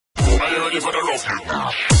Are you ready for the rough?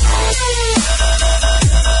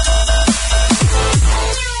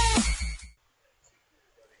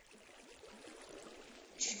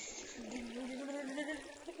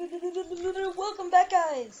 Welcome back,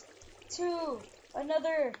 guys, to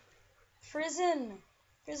another prison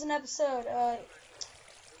episode.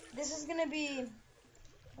 This is gonna be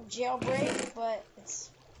a jailbreak, but it's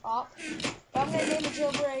op. But I'm gonna name it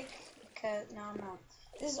jailbreak because no, I'm not.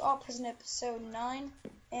 This is OpPrison episode 9,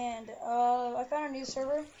 and I found a new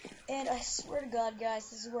server, and I swear to God,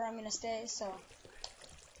 guys, this is where I'm gonna stay. So,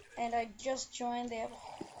 and I just joined. They have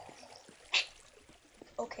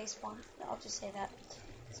okay spawn. I'll just say that.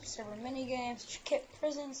 Some server mini games, kit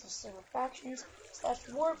prisons, some server factions,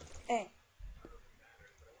 / warp. Hey,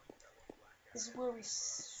 this is where we.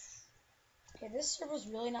 Okay, this server's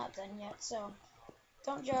really not done yet, so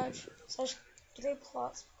don't judge. Do they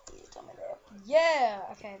plots? Please tell me they. Yeah.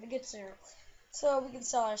 Okay, the good server. So we can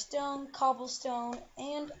sell our stone, cobblestone,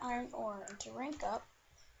 and iron ore, and to rank up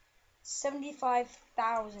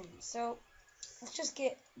 75,000. So let's just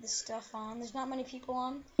get this stuff on. There's not many people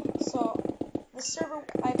on, so the server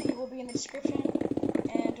IP will be in the description,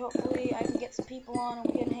 and hopefully I can get some people on and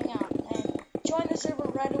we can hang out. And join the server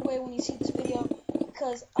right away when you see this video,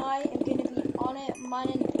 because I am going to be on it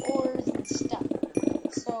mining ores and stuff.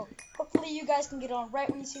 So hopefully you guys can get on right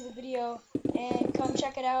when you see the video and come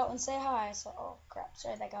check it out and say hi. So, oh crap,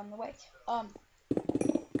 sorry that got in the way. And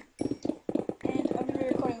I'm gonna be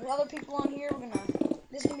recording with other people on here.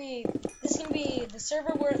 This is gonna be the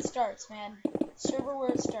server where it starts, man. Server where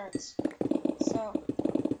it starts. So,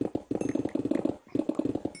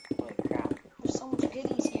 holy crap, there's so much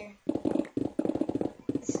goodies here.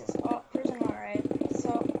 This is OpPrison, alright.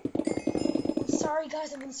 So, sorry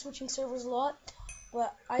guys, I've been switching servers a lot,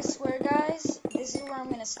 but I swear guys, this is where I'm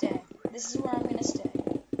gonna stay. This is where I'm gonna stay.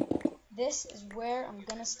 This is where I'm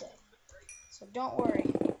gonna stay. So don't worry.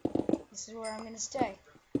 This is where I'm gonna stay.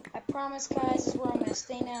 I promise guys, this is where I'm gonna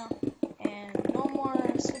stay now. And no more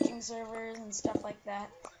switching servers and stuff like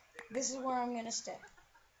that. This is where I'm gonna stay.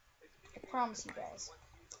 I promise you guys.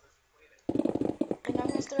 And I'm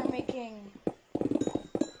gonna start making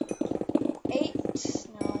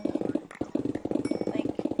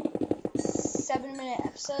 7-minute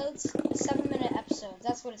episodes. 7-minute episodes.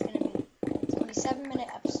 That's what it's gonna be. It's gonna be 7-minute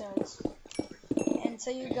episodes. And so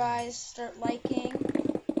you guys start liking.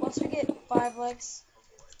 Once we get 5 likes,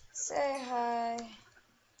 say hi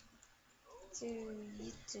to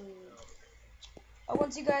YouTube.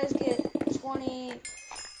 Once you guys get 20,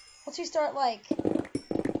 once you start like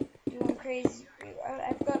doing crazy,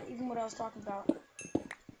 I forgot even what I was talking about.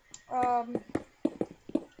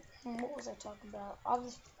 What was I talking about?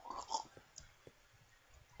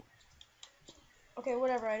 Okay,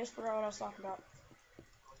 whatever. I just forgot what I was talking about.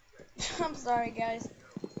 I'm sorry, guys.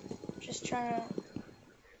 Just trying to.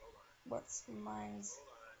 What's mine's?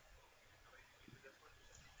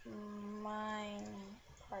 Mine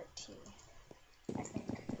party, I think.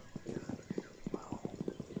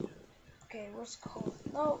 Okay, what's coal?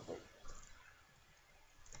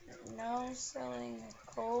 No selling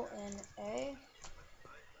coal in A.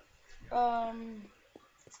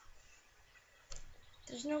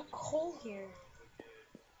 There's no coal here.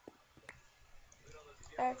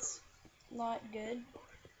 That's not good.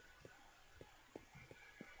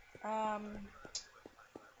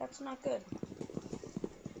 That's not good.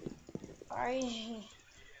 Are you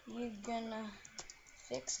gonna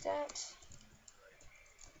fix that?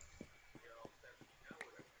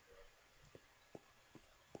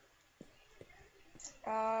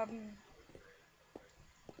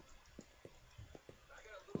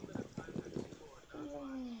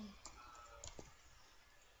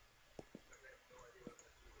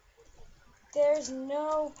 There's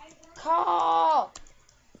no call.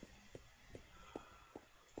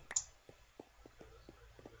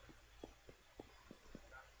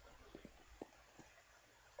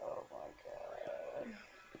 Oh my God.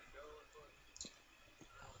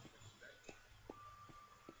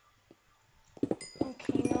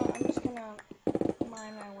 Okay, you know what? I'm just gonna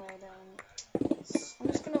mine my way down. I'm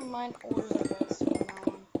just gonna mine ores, I guess, from now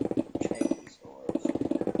on. Trade these ores.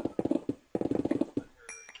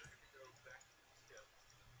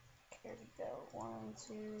 Here we go. 1,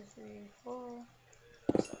 2, 3, 4.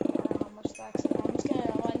 So, I don't know how much that's. I'm just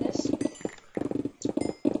gonna mine this.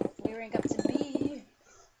 We rank up to B.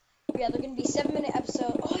 Yeah, they're gonna be 7-minute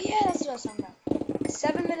episodes. Oh yeah, that's what I was talking about.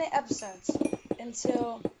 7-minute episodes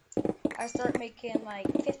until I start making like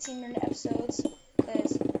 15-minute episodes.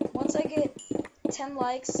 Because once I get 10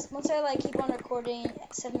 likes, once I like keep on recording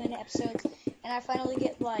 7-minute episodes, and I finally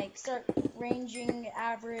get like start ranging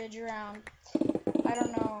average around I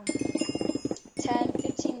don't know, 10,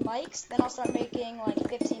 15 likes, then I'll start making like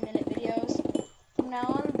 15-minute videos from now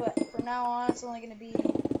on. But from now on, it's only going to be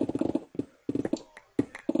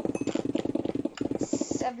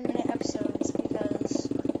 7-minute episodes, because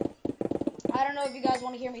I don't know if you guys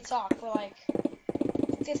want to hear me talk for like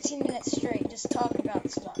 15 minutes straight, just talk about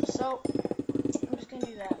stuff. So I'm just gonna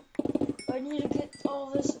do that. I need to get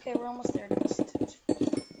all this. Okay, we're almost there.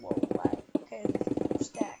 Whoa, wow. Okay,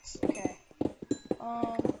 stacks. Okay.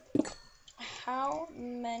 How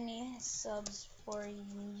many subs for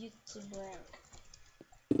YouTube rank?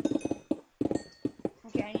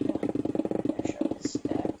 Okay, I need to show this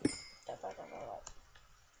stat.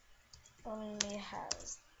 Only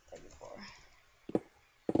has 34.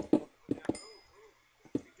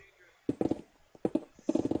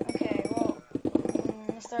 Okay, well, I'm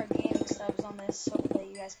gonna start gaining subs on this. Hopefully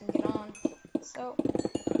you guys can get on. So,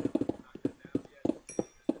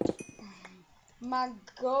 my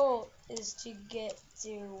goal is to get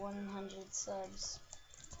to 100 subs.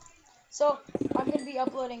 So, I'm gonna be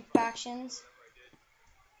uploading factions.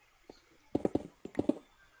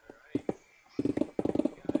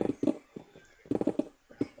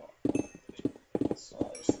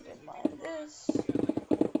 So, I should get mine this.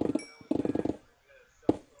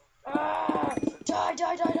 Ah! Die! Dang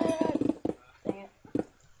it.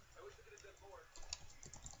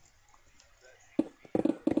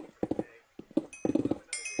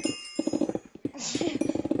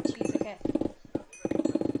 Jeez, okay.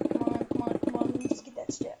 Come on. Just get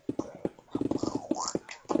that step.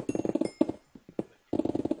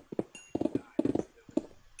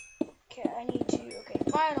 Okay, I need to. Okay,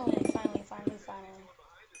 finally.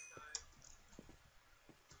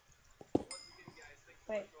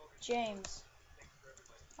 Wait, James.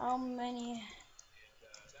 How many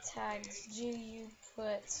tags do you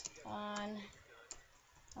put on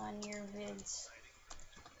your vids?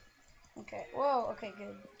 Okay, whoa, okay,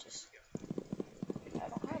 good. Just, I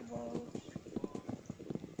don't have those.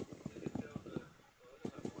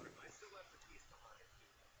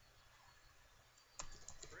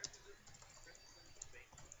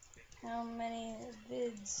 How many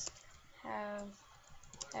vids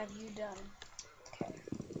have you done? Okay.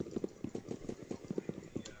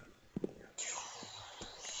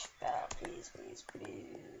 Please.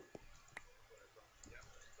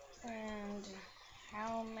 And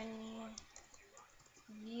how many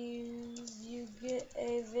views you get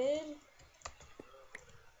a vid?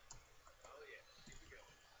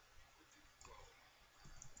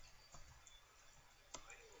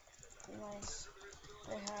 Nice.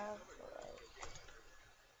 I have like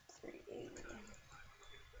 380.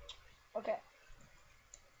 Okay.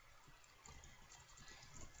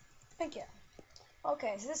 Thank you.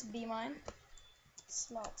 Okay, so this be mine.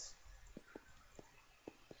 Smelts.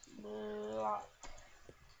 Block.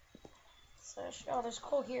 So, oh, there's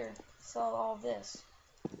coal here. Sell all this.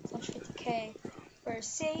 150k for a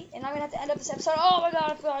seat. And I'm going to have to end up this episode. Oh my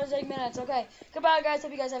god, I forgot it was 8 minutes. Okay. Goodbye, guys.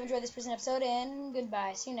 Hope you guys have enjoyed this prison episode. And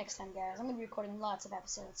goodbye. See you next time, guys. I'm going to be recording lots of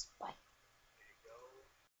episodes. Bye.